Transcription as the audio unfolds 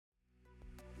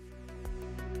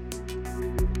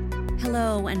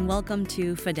Hello and welcome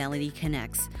to Fidelity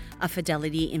Connects, a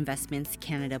Fidelity Investments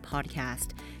Canada podcast,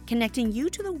 connecting you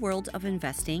to the world of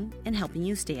investing and helping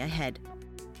you stay ahead.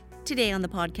 Today on the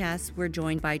podcast, we're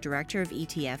joined by Director of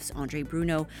ETFs, Andrei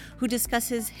Bruno, who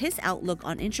discusses his outlook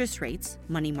on interest rates,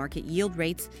 money market yield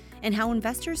rates, and how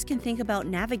investors can think about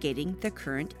navigating the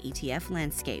current ETF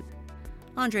landscape.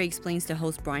 Andrei explains to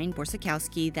host Brian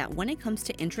Borsakowski that when it comes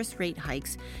to interest rate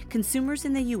hikes, consumers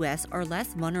in the U.S. are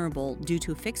less vulnerable due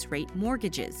to fixed-rate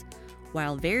mortgages,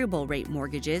 while variable-rate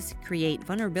mortgages create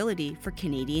vulnerability for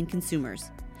Canadian consumers.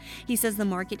 He says the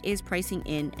market is pricing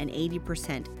in an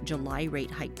 80% July rate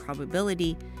hike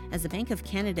probability as the Bank of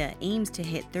Canada aims to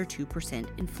hit their 2%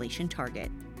 inflation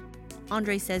target.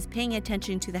 Andrei says paying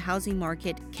attention to the housing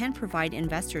market can provide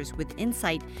investors with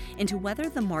insight into whether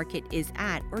the market is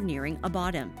at or nearing a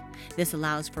bottom. This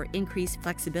allows for increased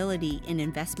flexibility in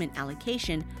investment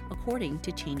allocation according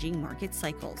to changing market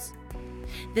cycles.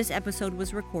 This episode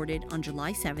was recorded on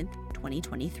July 7th,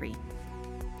 2023.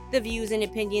 The views and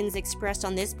opinions expressed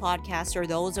on this podcast are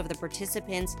those of the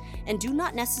participants and do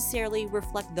not necessarily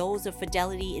reflect those of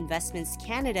Fidelity Investments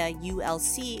Canada,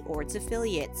 ULC, or its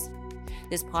affiliates.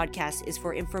 This podcast is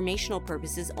for informational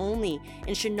purposes only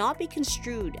and should not be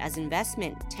construed as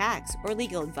investment, tax, or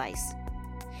legal advice.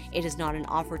 It is not an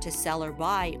offer to sell or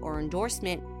buy or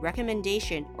endorsement,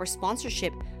 recommendation, or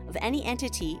sponsorship of any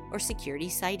entity or security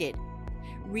cited.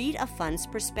 Read a fund's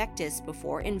prospectus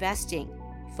before investing.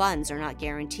 Funds are not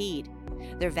guaranteed.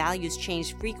 Their values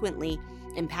change frequently,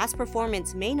 and past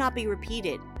performance may not be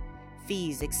repeated.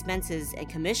 Fees, expenses, and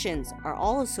commissions are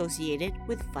all associated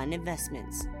with fund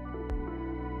investments.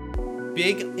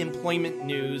 Big employment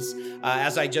news.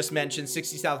 As I just mentioned,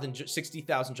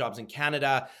 60,000 jobs in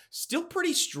Canada, still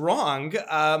pretty strong.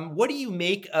 What do you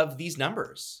make of these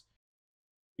numbers?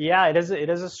 Yeah, it is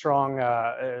a strong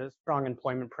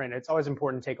employment print. It's always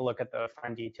important to take a look at the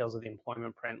fine details of the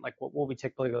employment print. Like what we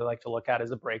typically like to look at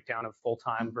is a breakdown of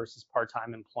full-time versus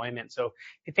part-time employment. So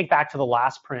if you think back to the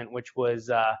last print, which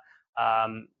was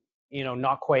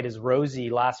not quite as rosy.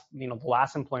 The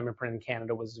last employment print in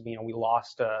Canada was, we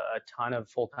lost a ton of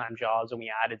full-time jobs and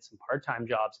we added some part-time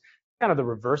jobs. Kind of the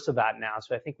reverse of that now.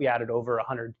 So I think we added over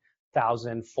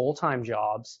 100,000 full-time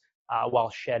jobs while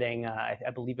shedding, I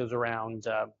believe it was around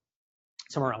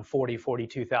somewhere around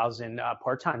 42,000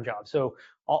 part-time jobs. So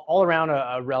all around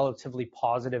a relatively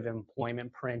positive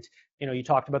employment print. You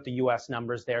talked about the U.S.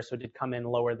 numbers there, so it did come in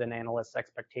lower than analysts'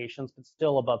 expectations, but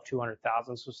still above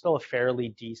 200,000. So still a fairly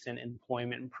decent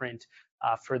employment print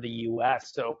for the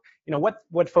U.S. So,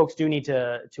 what folks do need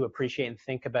to appreciate and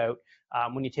think about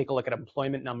when you take a look at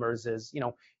employment numbers is,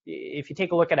 if you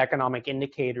take a look at economic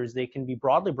indicators, they can be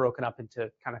broadly broken up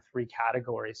into kind of three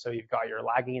categories. So you've got your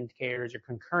lagging indicators, your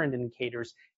concurrent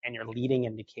indicators, and your leading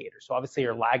indicators. So obviously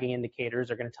your lagging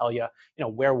indicators are going to tell you,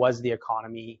 where was the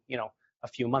economy, a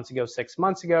few months ago, 6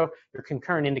 months ago. Your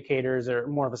concurrent indicators are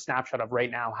more of a snapshot of right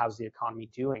now, how's the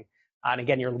economy doing? And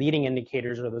again, your leading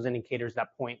indicators are those indicators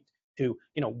that point to,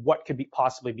 what could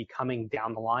possibly be coming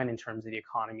down the line in terms of the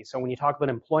economy. So when you talk about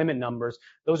employment numbers,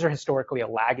 those are historically a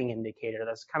lagging indicator.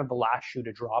 That's kind of the last shoe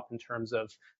to drop in terms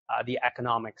of the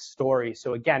economic story.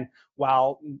 So again,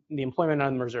 while the employment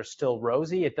numbers are still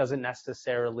rosy, it doesn't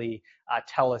necessarily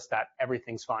tell us that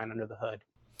everything's fine under the hood.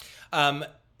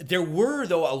 There were,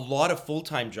 though, a lot of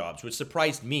full-time jobs, which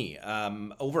surprised me.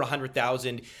 Over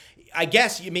 100,000. I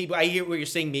guess I hear what you're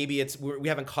saying. Maybe we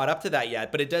haven't caught up to that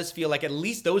yet, but it does feel like at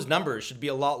least those numbers should be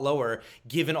a lot lower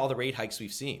given all the rate hikes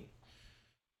we've seen.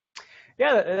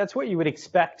 Yeah, that's what you would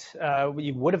expect. What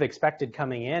you would have expected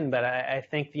coming in, but I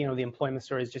think the employment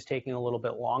story is just taking a little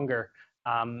bit longer.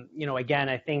 Again,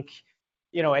 I think.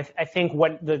 I think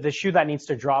what the shoe that needs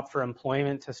to drop for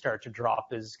employment to start to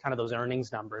drop is kind of those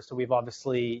earnings numbers. So we've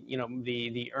obviously,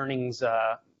 the earnings,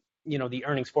 the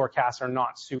earnings forecasts are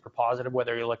not super positive,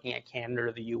 whether you're looking at Canada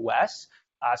or the U.S.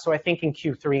 So I think in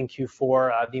Q3 and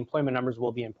Q4, the employment numbers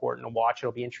will be important to watch.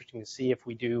 It'll be interesting to see if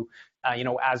we do,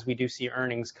 as we do see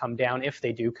earnings come down, if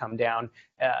they do come down,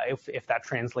 if that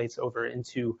translates over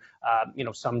into,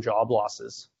 some job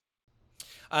losses.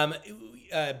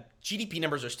 GDP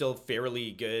numbers are still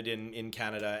fairly good in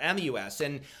Canada and the US.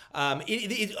 And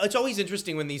it's always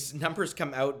interesting when these numbers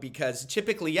come out because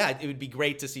typically, it would be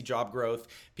great to see job growth.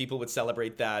 People would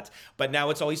celebrate that. But now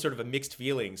it's always sort of a mixed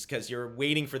feelings because you're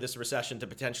waiting for this recession to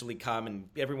potentially come and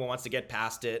everyone wants to get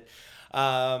past it.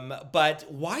 But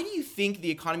why do you think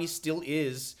the economy still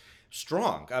is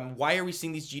strong? Why are we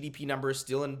seeing these GDP numbers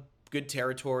still in good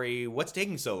territory? What's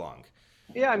taking so long?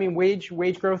 Yeah, I mean, wage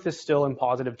growth is still in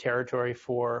positive territory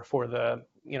for the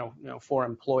for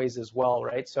employees as well,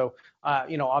 right? So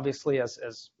obviously as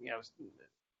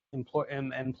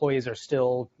employees are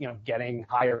still, getting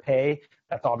higher pay.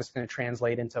 That's obviously going to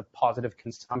translate into positive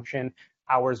consumption.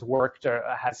 Hours worked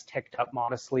has ticked up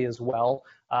modestly as well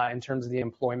in terms of the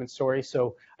employment story.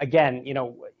 So again,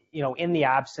 in the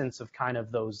absence of kind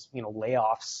of those,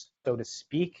 layoffs, so to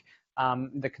speak,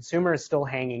 the consumer is still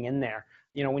hanging in there.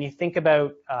 When you think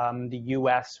about the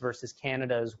U.S. versus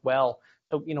Canada as well,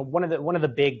 so one of the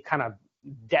big kind of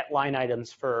debt line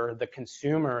items for the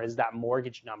consumer is that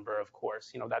mortgage number, of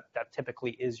course. That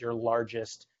typically is your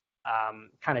largest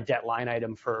kind of debt line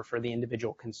item for the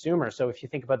individual consumer. So if you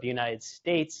think about the United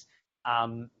States,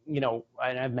 and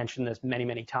I've mentioned this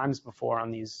many times before on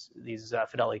these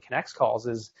Fidelity Connects calls,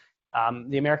 is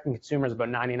the American consumer is about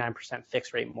 99%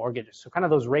 fixed rate mortgages. So kind of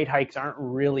those rate hikes aren't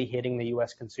really hitting the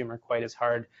U.S. consumer quite as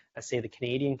hard as, say, the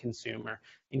Canadian consumer.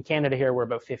 In Canada here, we're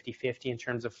about 50-50 in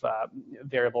terms of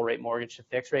variable rate mortgage to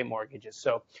fixed rate mortgages.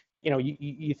 So,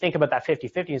 you think about that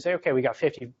 50-50 and say, okay, we got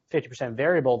 50%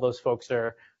 variable. Those folks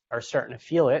are starting to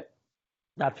feel it.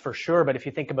 That's for sure. But if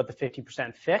you think about the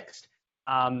 50% fixed,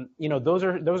 those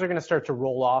are going to start to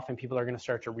roll off, and people are going to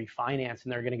start to refinance,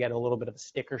 and they're going to get a little bit of a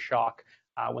sticker shock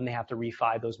when they have to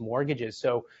refi those mortgages.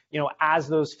 So, as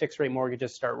those fixed rate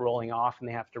mortgages start rolling off and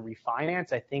they have to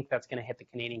refinance, I think that's going to hit the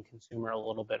Canadian consumer a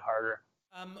little bit harder.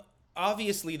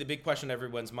 Obviously, the big question on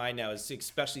everyone's mind now is,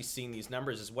 especially seeing these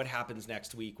numbers, is what happens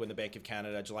next week when the Bank of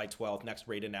Canada, July 12th, next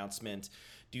rate announcement.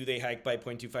 Do they hike by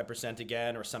 0.25%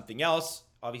 again or something else?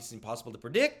 Obviously impossible to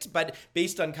predict, but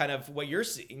based on kind of what you're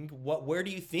seeing, where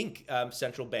do you think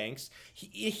central banks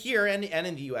here and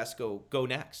in the U.S. go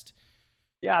next?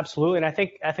 Yeah, absolutely. And I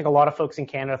think a lot of folks in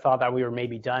Canada thought that we were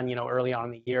maybe done. Early on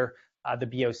in the year, the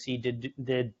BOC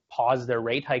did pause their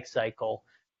rate hike cycle.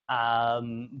 But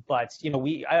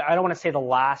I don't want to say the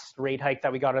last rate hike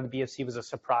that we got out of the BOC was a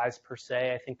surprise per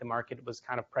se. I think the market was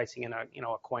kind of pricing in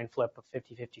a coin flip, a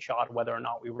 50-50 shot whether or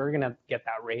not we were going to get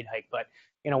that rate hike. But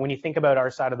when you think about our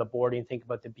side of the board and you think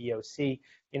about the BOC,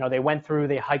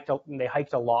 they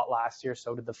hiked a lot last year.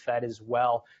 So did the Fed as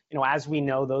well. As we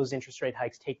know, those interest rate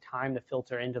hikes take time to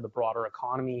filter into the broader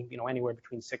economy. Anywhere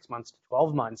between 6 months to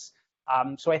 12 months.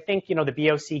 So I think, the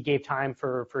BOC gave time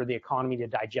for the economy to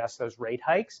digest those rate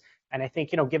hikes. And I think,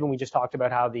 given we just talked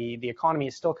about how the economy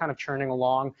is still kind of churning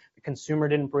along, the consumer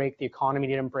didn't break, the economy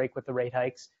didn't break with the rate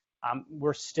hikes.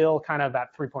 We're still kind of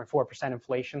at 3.4%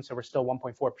 inflation. So we're still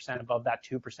 1.4% above that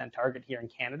 2% target here in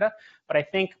Canada. But I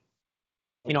think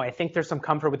there's some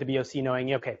comfort with the BOC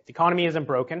knowing, okay, the economy isn't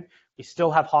broken. We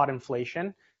still have hot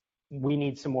inflation. We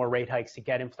need some more rate hikes to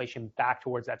get inflation back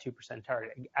towards that 2%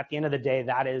 target. At the end of the day,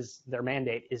 that is their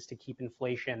mandate, is to keep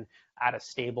inflation at a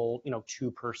stable, 2%.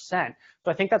 So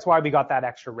I think that's why we got that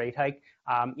extra rate hike.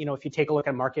 If you take a look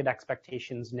at market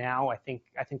expectations now, I think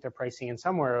they're pricing in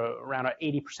somewhere around an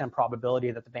 80% probability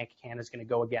that the Bank of Canada is going to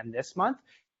go again this month.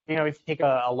 If you take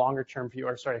a longer term view,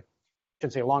 or sorry,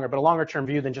 shouldn't say longer, but a longer term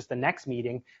view than just the next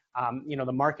meeting,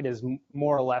 the market is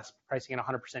more or less pricing in a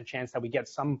 100% chance that we get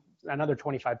another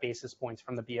 25 basis points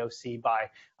from the BOC by,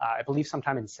 I believe,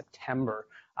 sometime in September.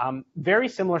 Very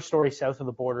similar story south of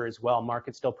the border as well.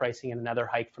 Market still pricing in another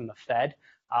hike from the Fed.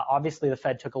 Obviously, the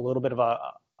Fed took a little bit of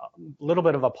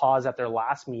a pause at their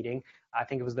last meeting. I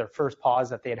think it was their first pause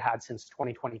that they had since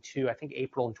 2022. I think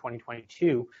April in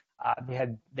 2022. They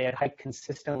had hiked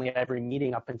consistently at every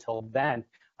meeting up until then.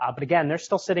 But again, they're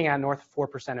still sitting at north of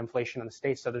 4% inflation in the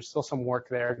States, so there's still some work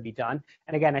there to be done.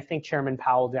 And again, I think Chairman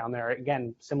Powell down there,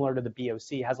 again, similar to the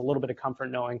BOC, has a little bit of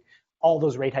comfort knowing all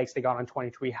those rate hikes they got on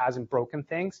 23 hasn't broken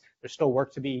things. There's still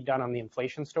work to be done on the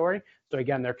inflation story. So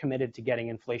again, they're committed to getting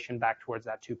inflation back towards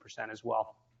that 2% as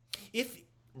well. If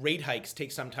rate hikes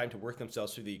take some time to work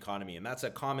themselves through the economy, and that's a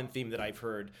common theme that I've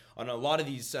heard on a lot of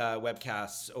these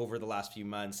webcasts over the last few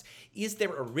months, is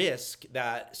there a risk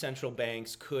that central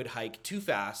banks could hike too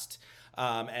fast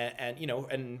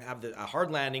and have a hard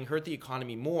landing, hurt the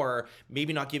economy more,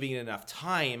 maybe not giving it enough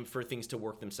time for things to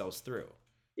work themselves through?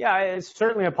 Yeah, it's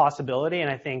certainly a possibility, and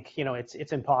I think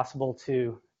it's impossible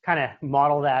to kind of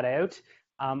model that out.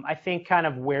 I think kind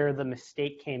of where the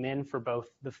mistake came in for both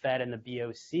the Fed and the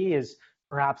BOC is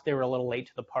perhaps they were a little late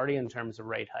to the party in terms of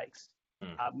rate hikes.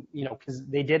 Because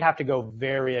they did have to go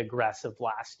very aggressive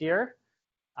last year.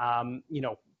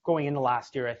 Going into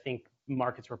last year, I think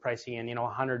markets were pricing in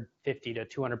 150 to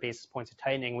 200 basis points of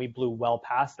tightening. We blew well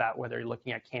past that, whether you're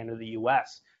looking at Canada or the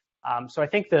US. So I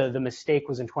think the mistake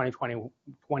was in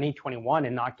 2021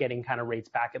 in not getting kind of rates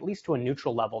back, at least to a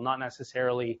neutral level, not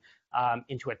necessarily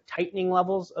into a tightening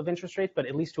levels of interest rates, but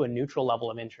at least to a neutral level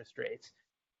of interest rates.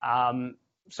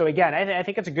 So again, I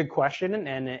think it's a good question,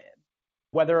 and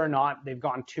whether or not they've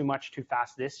gone too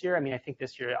fast this year. I mean, I think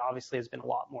this year obviously has been a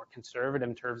lot more conservative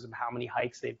in terms of how many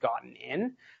hikes they've gotten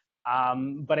in.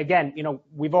 But again,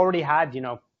 we've already had,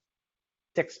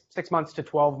 6 months to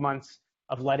 12 months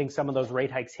of letting some of those rate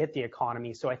hikes hit the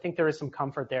economy. So I think there is some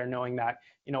comfort there knowing that,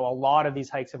 a lot of these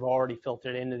hikes have already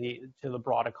filtered into the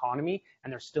broad economy,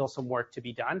 and there's still some work to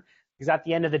be done. Because at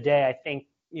the end of the day, I think,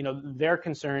 their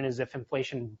concern is if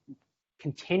inflation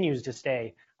continues to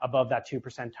stay above that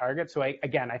 2% target. So I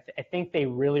think they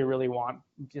really want,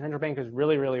 central bankers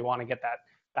really want to get that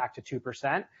back to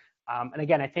 2%. And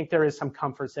again, I think there is some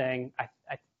comfort saying,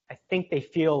 I think they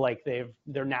feel like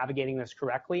they're navigating this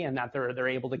correctly, and that they're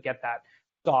able to get that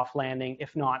soft landing,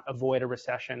 if not avoid a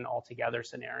recession altogether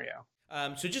scenario.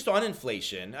 So just on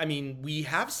inflation, I mean, we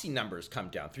have seen numbers come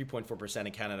down, 3.4%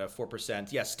 in Canada,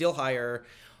 4%. Yes, still higher.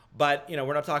 But,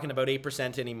 we're not talking about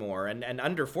 8% anymore. And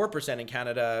under 4% in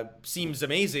Canada seems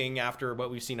amazing after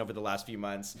what we've seen over the last few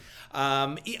months.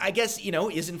 I guess,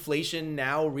 is inflation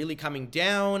now really coming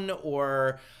down,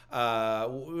 or,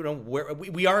 where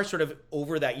we are sort of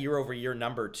over that year over year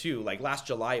number too. Like last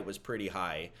July, it was pretty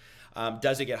high.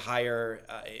 Does it get higher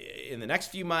in the next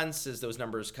few months as those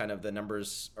numbers the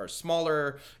numbers are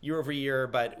smaller year over year?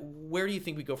 But where do you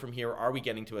think we go from here? Are we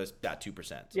getting to that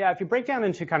 2%? Yeah, if you break down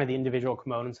into kind of the individual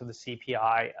components of the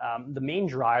CPI, the main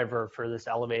driver for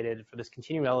this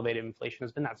continued elevated inflation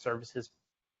has been that services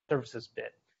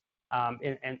bit.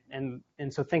 And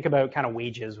so think about kind of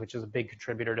wages, which is a big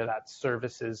contributor to that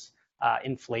services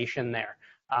inflation there.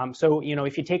 So,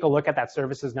 if you take a look at that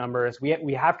services numbers,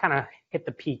 we have kind of hit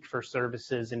the peak for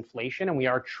services inflation, and we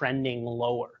are trending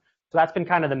lower. So that's been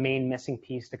kind of the main missing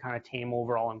piece to kind of tame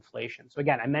overall inflation. So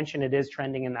again, I mentioned it is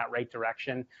trending in that right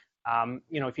direction.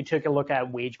 If you take a look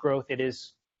at wage growth, it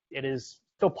is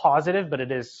still positive, but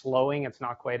it is slowing. It's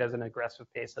not quite as an aggressive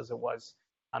pace as it was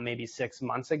maybe 6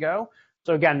 months ago.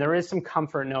 So again, there is some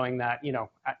comfort knowing that,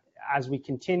 as we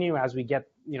continue, as we get,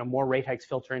 more rate hikes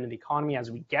filter into the economy,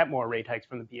 as we get more rate hikes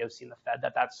from the BOC and the Fed,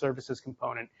 that services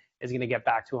component is going to get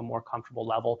back to a more comfortable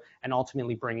level, and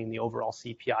ultimately bringing the overall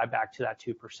CPI back to that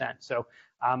 2%. So,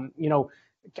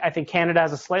 I think Canada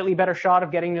has a slightly better shot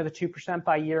of getting to the 2%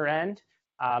 by year end.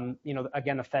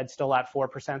 Again, the Fed's still at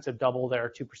 4%, so double their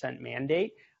 2%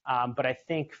 mandate. But I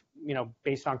think,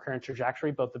 based on current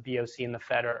trajectory, both the BOC and the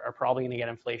Fed are probably going to get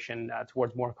inflation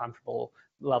towards more comfortable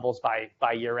levels by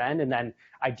year end. And then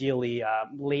ideally,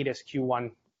 latest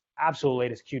Q1, absolute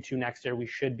latest Q2 next year, we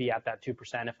should be at that 2%,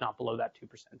 if not below that 2%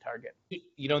 target.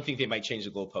 You don't think they might change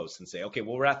the goalposts and say, okay,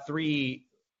 well, we're at 3,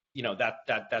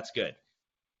 that's good?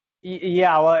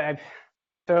 Yeah, well,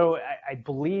 I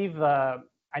believe, I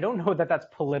don't know that that's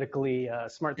politically a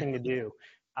smart thing to do.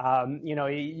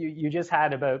 You just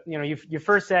had about, you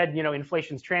first said,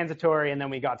 inflation's transitory, and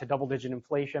then we got to double-digit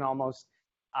inflation almost.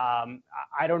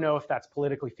 I don't know if that's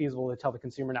politically feasible to tell the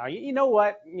consumer now, you know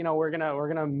what, we're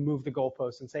gonna move the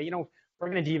goalposts and say, we're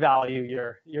gonna devalue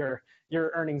your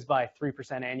earnings by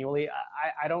 3% annually.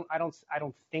 I don't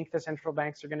think the central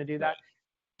banks are gonna do that.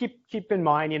 Keep in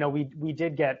mind, we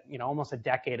did get, almost a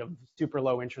decade of super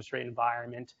low interest rate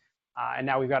environment. And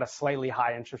now we've got a slightly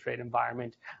high interest rate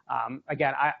environment.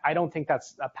 Again, I don't think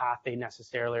that's a path they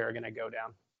necessarily are going to go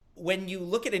down. When you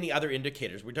look at any other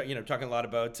indicators, we're talking a lot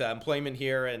about employment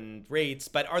here and rates,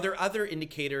 but are there other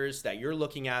indicators that you're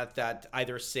looking at that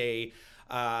either say,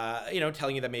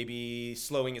 telling you that maybe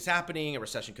slowing is happening, a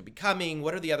recession could be coming?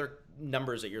 What are the other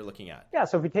numbers that you're looking at? Yeah,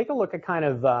 so if we take a look at kind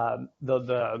of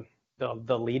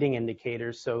the leading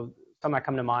indicators, so some that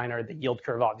come to mind are the yield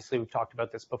curve. Obviously, we've talked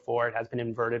about this before. It has been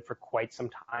inverted for quite some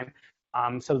time.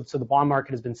 So the bond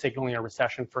market has been signaling a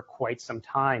recession for quite some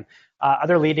time.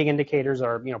 Other leading indicators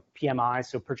are, PMI,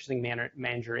 so purchasing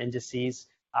manager indices.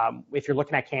 If you're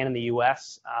looking at Canada and the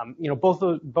U.S., both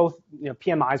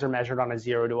PMIs are measured on a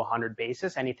 0 to 100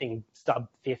 basis. Anything sub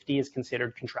 50 is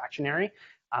considered contractionary.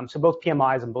 So both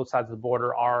PMIs on both sides of the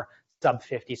border are sub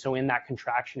 50. So in that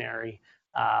contractionary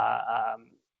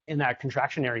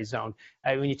zone.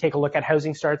 When you take a look at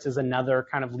housing starts as another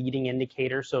kind of leading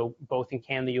indicator, so both in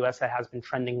Canada and the U.S. that has been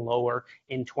trending lower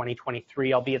in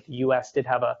 2023, albeit the U.S. did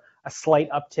have a slight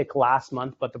uptick last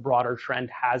month, but the broader trend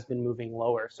has been moving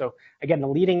lower. So again, the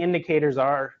leading indicators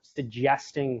are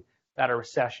suggesting that a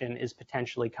recession is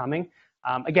potentially coming.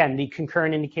 Again, the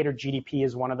concurrent indicator GDP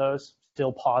is one of those,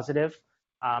 still positive.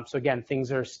 So again,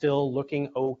 things are still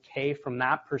looking okay from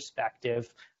that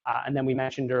perspective. And then we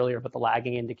mentioned earlier about the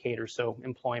lagging indicators. So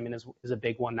employment is a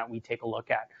big one that we take a look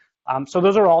at. So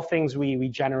those are all things we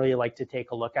generally like to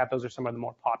take a look at. Those are some of the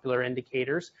more popular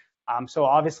indicators. So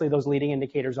obviously those leading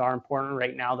indicators are important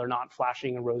right now. They're not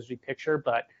flashing a rosy picture,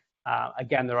 but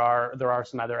again, there are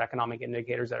some other economic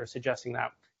indicators that are suggesting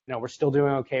that we're still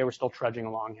doing okay. We're still trudging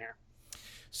along here.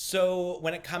 So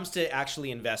when it comes to actually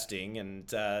investing, and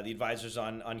the advisors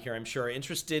on here, I'm sure, are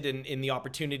interested in the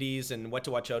opportunities and what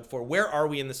to watch out for. Where are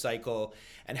we in the cycle,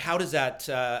 and how does that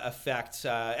affect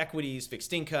equities,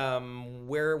 fixed income?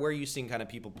 Where are you seeing kind of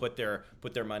people put their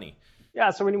money? Yeah,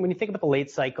 so when you think about the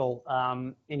late cycle,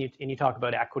 and you talk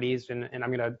about equities, and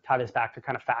I'm going to tie this back to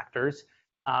kind of factors.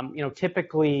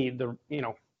 Typically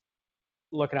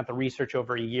looking at the research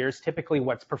over years, typically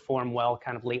what's performed well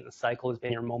kind of late in the cycle has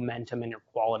been your momentum and your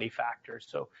quality factors.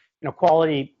 So,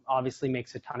 quality obviously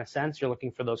makes a ton of sense. You're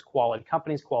looking for those quality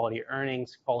companies, quality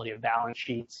earnings, quality of balance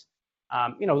sheets.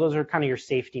 Those are kind of your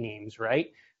safety names,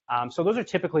 right? So those are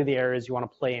typically the areas you want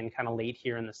to play in kind of late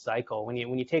here in the cycle. When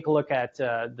you take a look at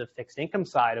the fixed income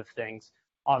side of things,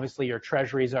 obviously your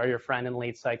treasuries are your friend in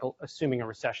late cycle, assuming a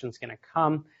recession is going to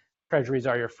come. Treasuries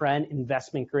are your friend,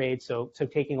 investment grade. So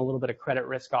taking a little bit of credit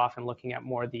risk off and looking at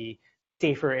more the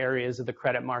safer areas of the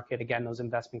credit market. Again, those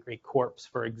investment grade corps,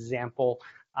 for example.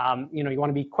 You want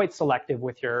to be quite selective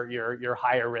with your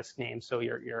higher risk names, so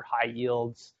your high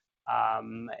yields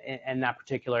and that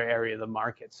particular area of the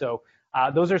market. So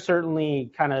those are certainly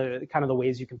kind of the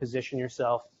ways you can position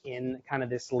yourself in kind of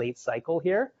this late cycle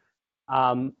here.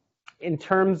 In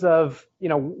terms of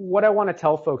what I want to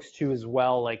tell folks too as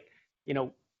well,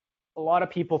 a lot of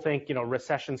people think,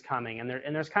 recession's coming, and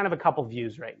there's kind of a couple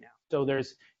views right now. So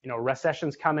there's,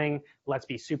 recession's coming, let's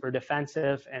be super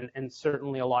defensive, and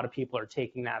certainly a lot of people are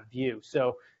taking that view.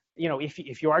 So,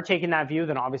 if you are taking that view,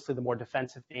 then obviously the more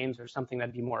defensive names are something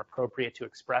that'd be more appropriate to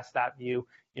express that view.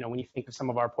 When you think of some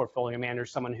of our portfolio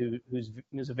managers, someone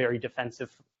who's a very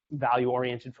defensive,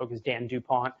 value-oriented focus, Dan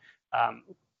Dupont,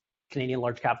 Canadian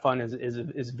large cap fund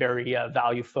is very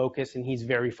value focused, and he's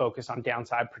very focused on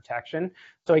downside protection.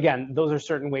 So again, those are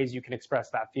certain ways you can express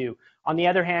that view. On the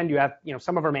other hand, you have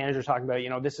some of our managers talking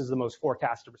about this is the most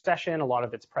forecasted recession. A lot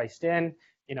of it's priced in.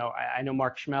 I know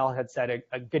Mark Schmel had said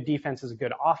a good defense is a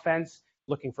good offense.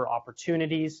 Looking for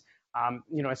opportunities.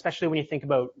 Especially when you think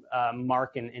about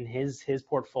Mark and his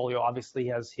portfolio. Obviously, he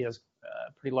has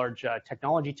a pretty large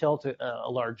technology tilt,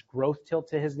 a large growth tilt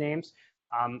to his names.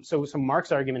 So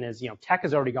Mark's argument is, tech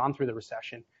has already gone through the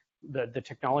recession, the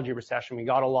technology recession. We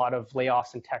got a lot of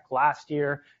layoffs in tech last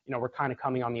year. We're kind of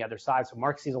coming on the other side. So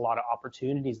Mark sees a lot of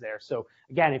opportunities there. So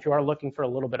again, if you are looking for a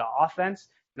little bit of offense,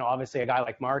 obviously a guy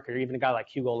like Mark, or even a guy like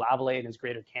Hugo Lavallee and his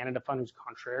Greater Canada Fund, who's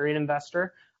a contrarian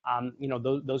investor,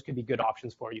 those could be good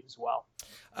options for you as well.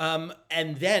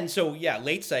 And then,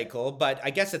 late cycle, but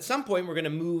I guess at some point we're going to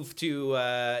move to,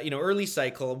 early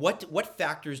cycle. What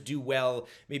factors do well,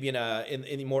 maybe in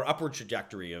a more upward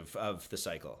trajectory of the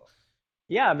cycle?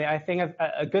 Yeah, I mean, I think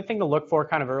a good thing to look for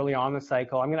kind of early on in the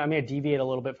cycle. I'm gonna deviate a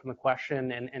little bit from the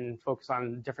question and focus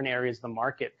on different areas of the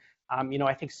market.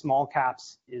 I think small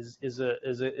caps is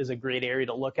a great area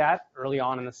to look at early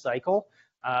on in the cycle.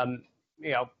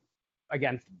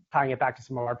 Again, tying it back to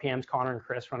some of our PMs, Connor and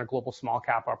Chris run a global small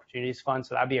cap opportunities fund.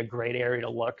 So that'd be a great area to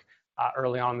look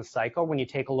early on in the cycle. When you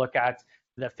take a look at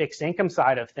the fixed income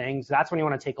side of things, that's when you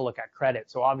want to take a look at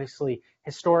credit. So obviously,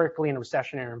 historically in a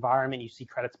recessionary environment, you see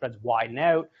credit spreads widen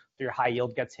out. So your high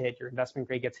yield gets hit, your investment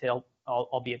grade gets hit,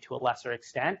 albeit to a lesser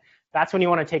extent. That's when you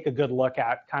want to take a good look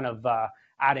at kind of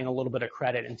adding a little bit of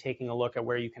credit and taking a look at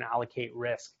where you can allocate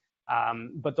risk.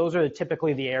 But those are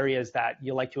typically the areas that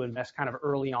you like to invest kind of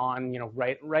early on,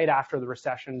 right after the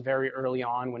recession, very early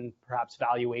on when perhaps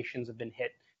valuations have been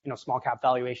hit, small cap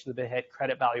valuations have been hit,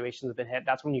 credit valuations have been hit.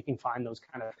 That's when you can find those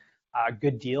kind of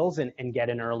good deals and get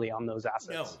in early on those assets.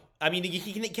 No, I mean,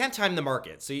 you can't time the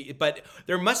market. But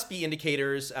there must be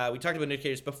indicators. We talked about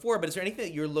indicators before, but is there anything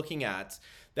that you're looking at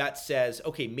that says,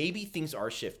 okay, maybe things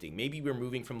are shifting. Maybe we're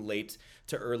moving from late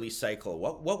to early cycle.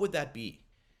 What would that be?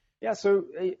 Yeah, so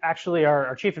actually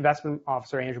our chief investment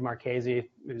officer, Andrew Marchese,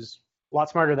 who's a lot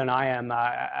smarter than I am,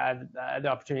 I had the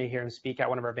opportunity to hear him speak at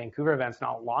one of our Vancouver events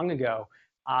not long ago.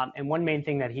 And one main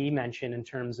thing that he mentioned in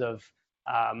terms of,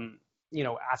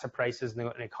 asset prices and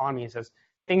the economy, he says,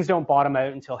 things don't bottom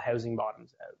out until housing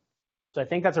bottoms out. So I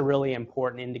think that's a really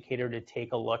important indicator to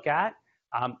take a look at.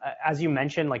 As you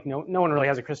mentioned, no one really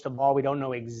has a crystal ball. We don't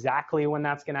know exactly when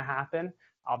that's going to happen.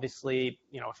 Obviously,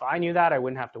 if I knew that, I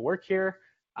wouldn't have to work here.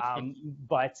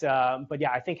 But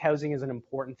yeah, I think housing is an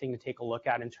important thing to take a look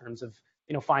at in terms of,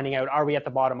 finding out, are we at the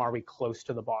bottom? Are we close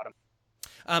to the bottom?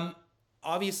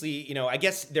 Obviously, I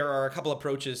guess there are a couple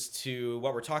approaches to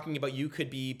what we're talking about. You could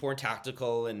be more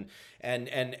tactical and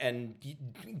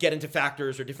get into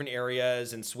factors or different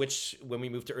areas and switch when we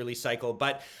move to early cycle.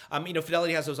 But,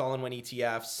 Fidelity has those all-in-one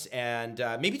ETFs, and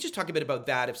maybe just talk a bit about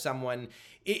that. If someone,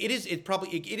 it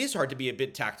is hard to be a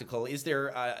bit tactical. Is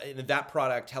there that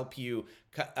product help you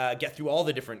get through all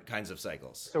the different kinds of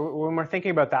cycles? So when we're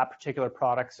thinking about that particular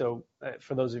product, so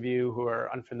for those of you who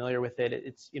are unfamiliar with it,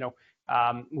 it's,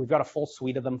 we've got a full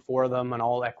suite of them, four of them, an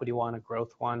all equity one, a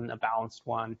growth one, a balanced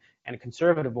one, and a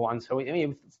conservative one. So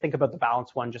let's think about the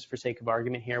balanced one just for sake of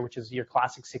argument here, which is your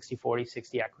classic 60-40,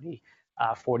 60 equity,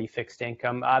 40 fixed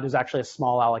income. There's actually a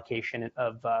small allocation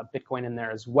of Bitcoin in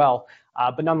there as well.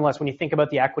 But nonetheless, when you think about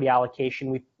the equity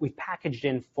allocation, we've packaged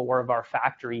in four of our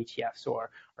factor ETFs, so our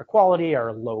quality,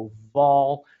 our low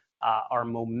vol, our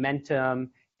momentum,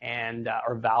 and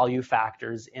our value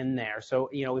factors in there. So,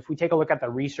 if we take a look at the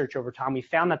research over time, we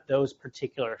found that those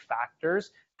particular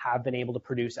factors have been able to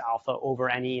produce alpha over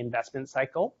any investment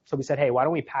cycle. So we said, hey, why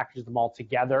don't we package them all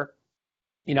together?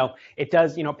 It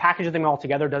does, packaging them all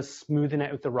together does smoothen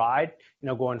out the ride,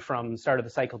 going from the start of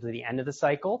the cycle to the end of the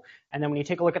cycle. And then when you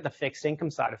take a look at the fixed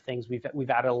income side of things, we've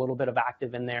added a little bit of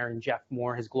active in there, and Jeff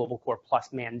Moore, his Global Core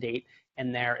Plus mandate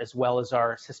in there, as well as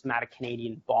our systematic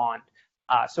Canadian bond.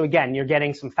 So again, you're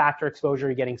getting some factor exposure,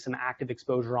 you're getting some active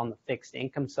exposure on the fixed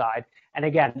income side. And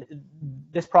again,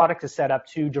 this product is set up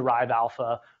to derive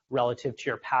alpha relative to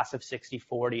your passive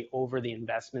 60-40 over the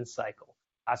investment cycle.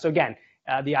 So again,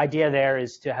 the idea there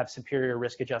is to have superior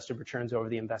risk-adjusted returns over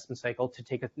the investment cycle, to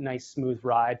take a nice smooth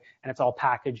ride, and it's all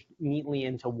packaged neatly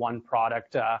into one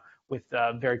product with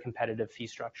a very competitive fee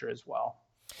structure as well.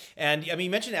 And you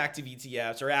mentioned active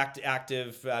ETFs or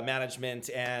active management,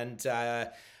 and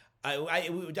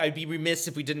I'd be remiss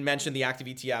if we didn't mention the active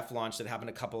ETF launch that happened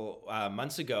a couple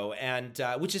months ago, and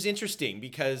which is interesting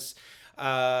because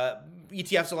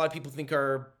ETFs, a lot of people think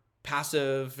are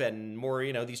passive and more,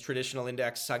 these traditional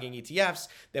index hugging ETFs.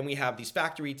 Then we have these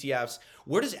factor ETFs.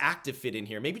 Where does active fit in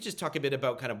here? Maybe just talk a bit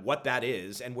about kind of what that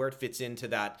is and where it fits into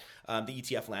that the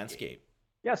ETF landscape.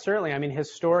 Yeah, certainly.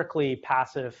 Historically,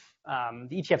 passive,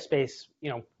 the ETF space,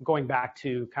 going back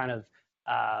to kind of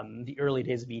the early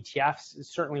days of ETFs, it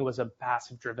certainly was a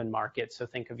passive-driven market. So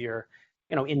think of your,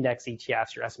 index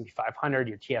ETFs, your S&P 500,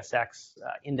 your TSX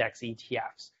index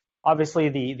ETFs. Obviously,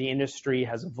 the industry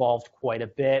has evolved quite a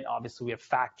bit. Obviously, we have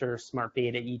factor, smart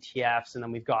beta ETFs, and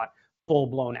then we've got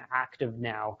full-blown active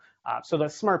now. So the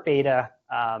smart beta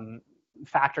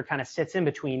factor kind of sits in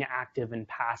between active and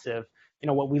passive.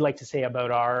 What we like to say about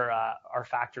our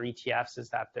factor ETFs is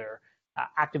that they're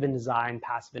active in design,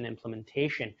 passive in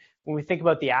implementation. When we think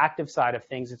about the active side of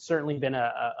things, it's certainly been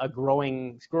a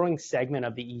growing segment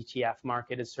of the ETF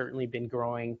market. Has certainly been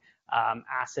growing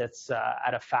assets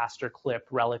at a faster clip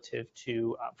relative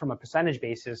to, from a percentage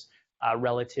basis,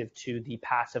 relative to the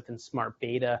passive and smart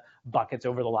beta buckets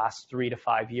over the last 3 to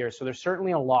 5 years. So there's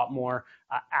certainly a lot more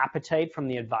appetite from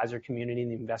the advisor community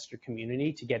and the investor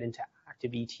community to get into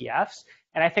active ETFs.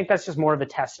 And I think that's just more of a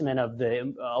testament of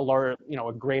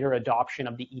a greater adoption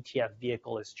of the ETF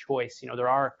vehicle as choice. There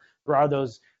are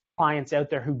those clients out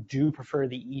there who do prefer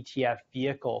the ETF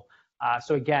vehicle.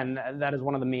 So again, that is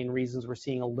one of the main reasons we're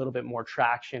seeing a little bit more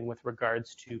traction with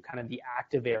regards to kind of the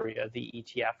active area of the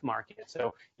ETF market.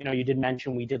 So, you did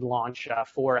mention we did launch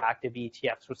 4 active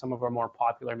ETFs with some of our more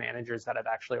popular managers that I've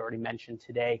actually already mentioned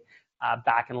today,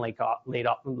 back in late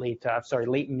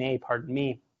May, pardon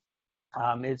me.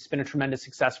 It's been a tremendous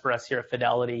success for us here at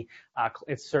Fidelity.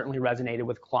 It's certainly resonated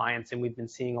with clients, and we've been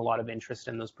seeing a lot of interest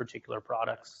in those particular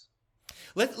products.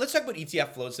 Let's talk about ETF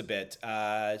flows a bit.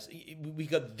 We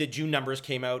got the June numbers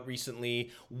came out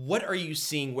recently. What are you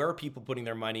seeing? Where are people putting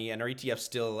their money? And are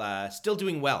ETFs still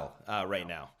doing well right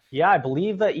now? Yeah, I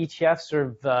believe the ETFs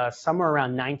are somewhere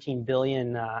around 19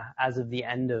 billion as of the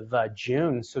end of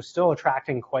June. So still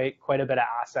attracting quite a bit of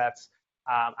assets.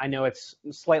 I know it's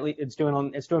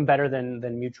doing better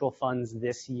than mutual funds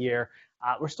this year.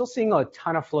 We're still seeing a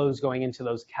ton of flows going into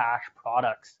those cash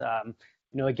products.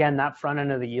 Again, that front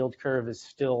end of the yield curve is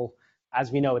still,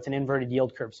 as we know, it's an inverted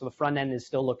yield curve. So the front end is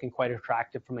still looking quite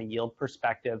attractive from a yield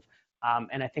perspective.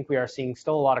 And I think we are seeing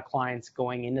still a lot of clients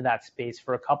going into that space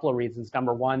for a couple of reasons.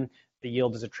 Number one, the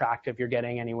yield is attractive. You're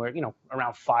getting anywhere,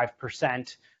 around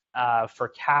 5% for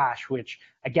cash, which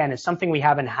again is something we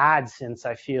haven't had since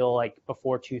I feel like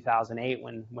before 2008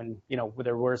 when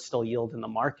there was still yield in the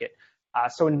market.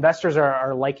 So investors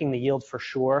are liking the yield for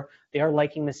sure. They are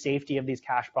liking the safety of these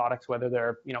cash products, whether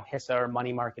they're HISA or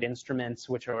money market instruments,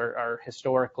 which are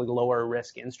historically lower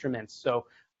risk instruments. So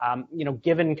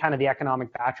given kind of the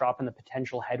economic backdrop and the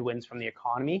potential headwinds from the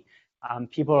economy,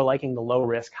 people are liking the low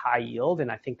risk, high yield,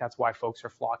 and I think that's why folks are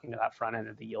flocking to that front end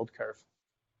of the yield curve.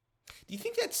 Do you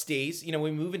think that stays?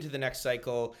 We move into the next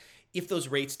cycle. If those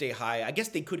rates stay high, I guess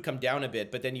they could come down a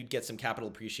bit, but then you'd get some capital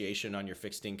appreciation on your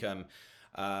fixed income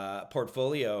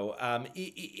portfolio.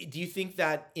 Do you think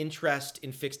that interest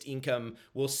in fixed income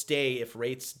will stay if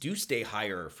rates do stay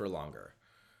higher for longer?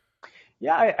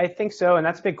 Yeah, I think so, and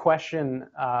that's a big question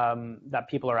that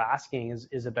people are asking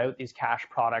is about these cash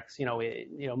products.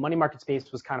 Money market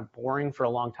space was kind of boring for a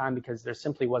long time because there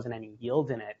simply wasn't any yield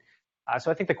in it.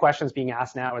 So I think the question is being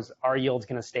asked now is: Are yields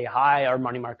going to stay high? Are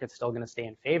money markets still going to stay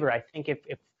in favor? I think if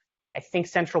I think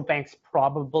central banks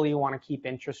probably want to keep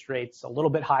interest rates a little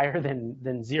bit higher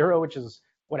than zero, which is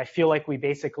what I feel like we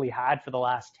basically had for the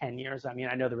last 10 years. I mean,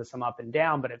 I know there was some up and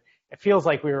down, but it feels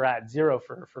like we were at zero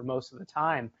for most of the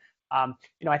time.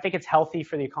 I think it's healthy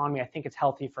for the economy. I think it's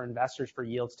healthy for investors for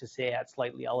yields to stay at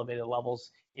slightly elevated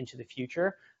levels into the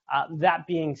future. That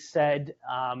being said,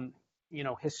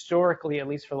 historically, at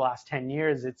least for the last 10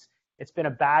 years, it's been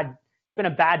a bad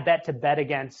bet to bet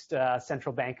against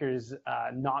central bankers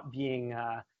not being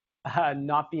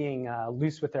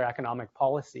loose with their economic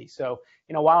policy. So,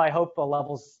 while I hope the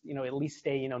levels, at least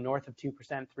stay, north of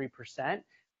 2%, 3%,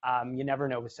 you never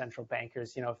know with central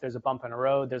bankers. If there's a bump in the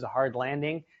road, there's a hard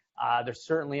landing. There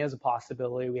certainly is a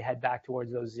possibility we head back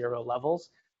towards those zero levels,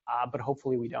 but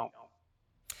hopefully we don't.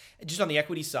 Just on the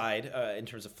equity side, in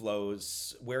terms of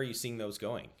flows, where are you seeing those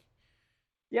going?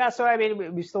 Yeah, so I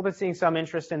mean, we've still been seeing some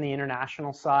interest in the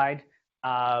international side.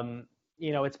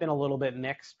 It's been a little bit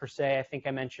mixed per se. I think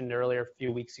I mentioned earlier a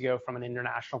few weeks ago from an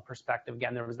international perspective,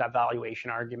 again, there was that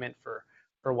valuation argument for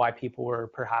why people were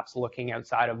perhaps looking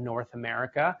outside of North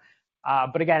America.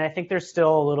 But again, I think there's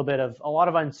still a lot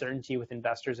of uncertainty with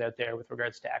investors out there with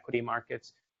regards to equity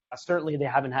markets. Certainly, they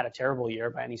haven't had a terrible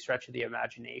year by any stretch of the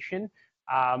imagination.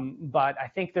 But I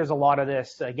think there's a lot of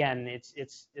this. Again,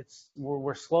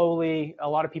 we're slowly. A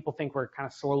lot of people think we're kind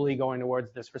of slowly going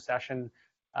towards this recession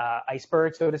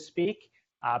iceberg, so to speak.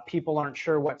 People aren't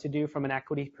sure what to do from an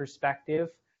equity perspective.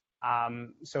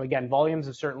 So again, volumes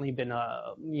have certainly been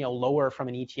lower from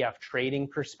an ETF trading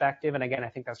perspective, and again, I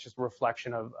think that's just a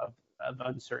reflection of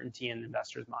uncertainty in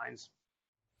investors' minds.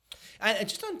 And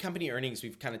just on company earnings,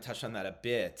 we've kind of touched on that a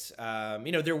bit.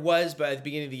 There was, but at the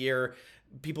beginning of the year,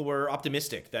 people were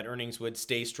optimistic that earnings would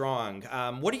stay strong.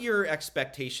 What are your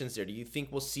expectations there? Do you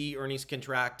think we'll see earnings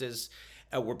contract as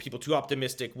were people too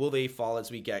optimistic? Will they fall as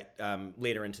we get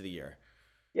later into the year?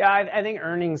 Yeah, I think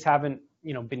earnings haven't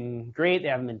been great. They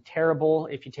haven't been terrible.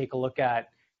 If you take a look at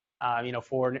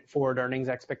forward earnings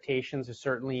expectations, are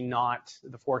certainly not,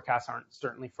 the forecasts aren't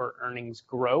certainly for earnings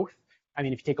growth. I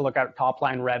mean, if you take a look at top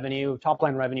line revenue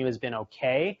has been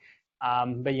okay.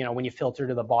 But when you filter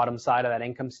to the bottom side of that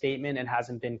income statement, it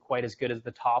hasn't been quite as good as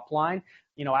the top line.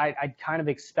 I'd kind of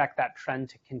expect that trend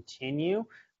to continue.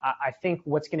 I think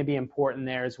what's going to be important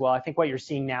there as well, I think what you're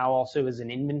seeing now also is an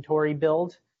inventory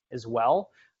build as well.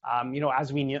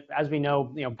 As we know,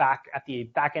 back at the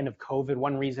back end of COVID,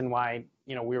 one reason why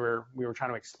we were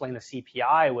trying to explain the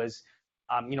CPI was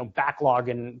backlog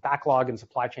and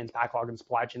supply chains.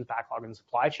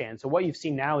 So what you've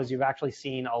seen now is you've actually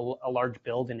seen a large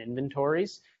build in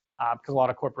inventories because a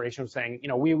lot of corporations are saying,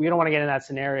 we don't want to get in that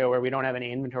scenario where we don't have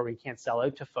any inventory, we can't sell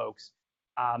out to folks.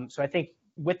 So I think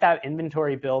with that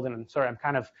inventory build, and I'm sorry, I'm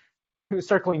kind of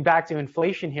circling back to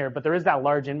inflation here, but there is that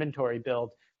large inventory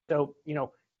build. So,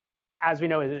 as we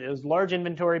know, it was large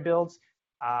inventory builds.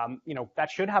 That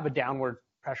should have a downward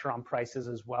pressure on prices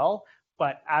as well.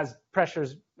 But as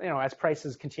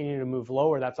prices continue to move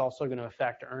lower, that's also going to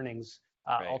affect earnings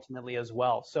ultimately as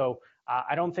well. So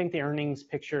I don't think the earnings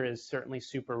picture is certainly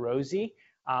super rosy.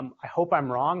 I hope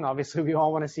I'm wrong. Obviously, we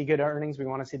all want to see good earnings. We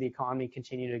want to see the economy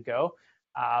continue to go.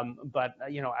 But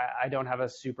I don't have a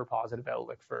super positive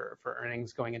outlook for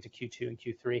earnings going into Q2 and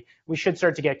Q3. We should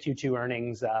start to get Q2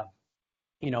 earnings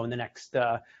in the next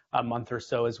month or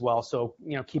so as well. So,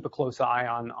 keep a close eye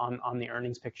on the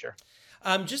earnings picture.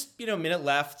 Just, minute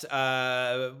left.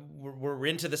 We're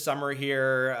into the summer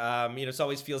here. It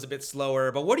always feels a bit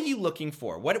slower, but what are you looking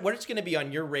for? What is going to be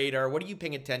on your radar? What are you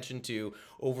paying attention to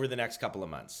over the next couple of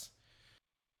months?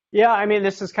 Yeah, I mean,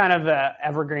 this is kind of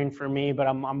evergreen for me, but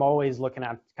I'm always looking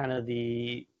at kind of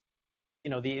the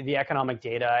economic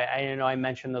data. I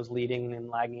mentioned those leading and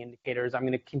lagging indicators. I'm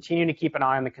going to continue to keep an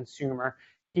eye on the consumer,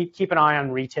 keep an eye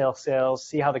on retail sales,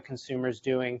 see how the consumer's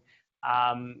doing.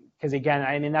 Because again,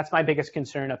 I mean, that's my biggest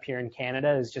concern up here in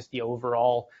Canada is just the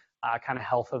overall kind of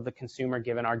health of the consumer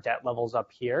given our debt levels up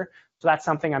here. So that's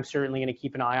something I'm certainly going to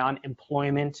keep an eye on.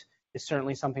 Employment is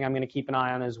certainly something I'm going to keep an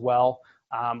eye on as well.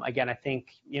 Again, I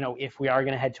think, if we are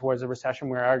going to head towards a recession,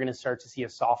 we are going to start to see a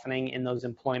softening in those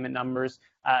employment numbers.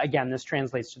 Again, this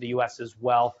translates to the U.S. as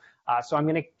well. So I'm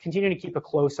going to continue to keep a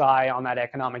close eye on that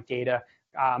economic data.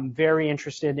 I'm very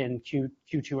interested in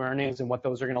Q2 earnings and what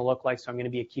those are going to look like. So I'm going to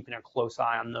be keeping a close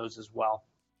eye on those as well.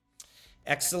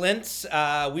 Excellent.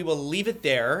 We will leave it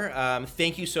there.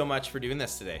 Thank you so much for doing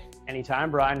this today.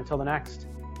 Anytime, Brian. Until the next.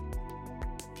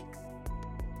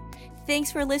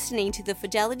 Thanks for listening to the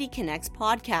Fidelity Connects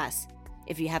podcast.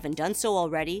 If you haven't done so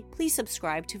already, please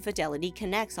subscribe to Fidelity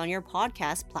Connects on your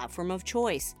podcast platform of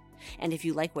choice. And if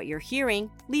you like what you're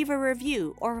hearing, leave a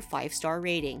review or a 5-star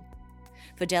rating.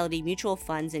 Fidelity mutual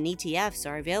funds and ETFs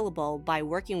are available by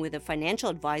working with a financial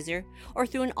advisor or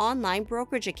through an online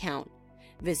brokerage account.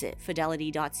 Visit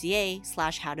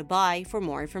fidelity.ca/howtobuy for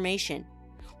more information.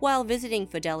 While visiting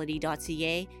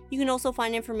fidelity.ca, you can also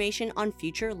find information on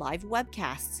future live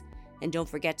webcasts. And don't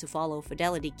forget to follow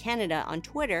Fidelity Canada on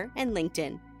Twitter and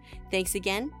LinkedIn. Thanks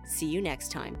again. See you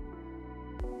next time.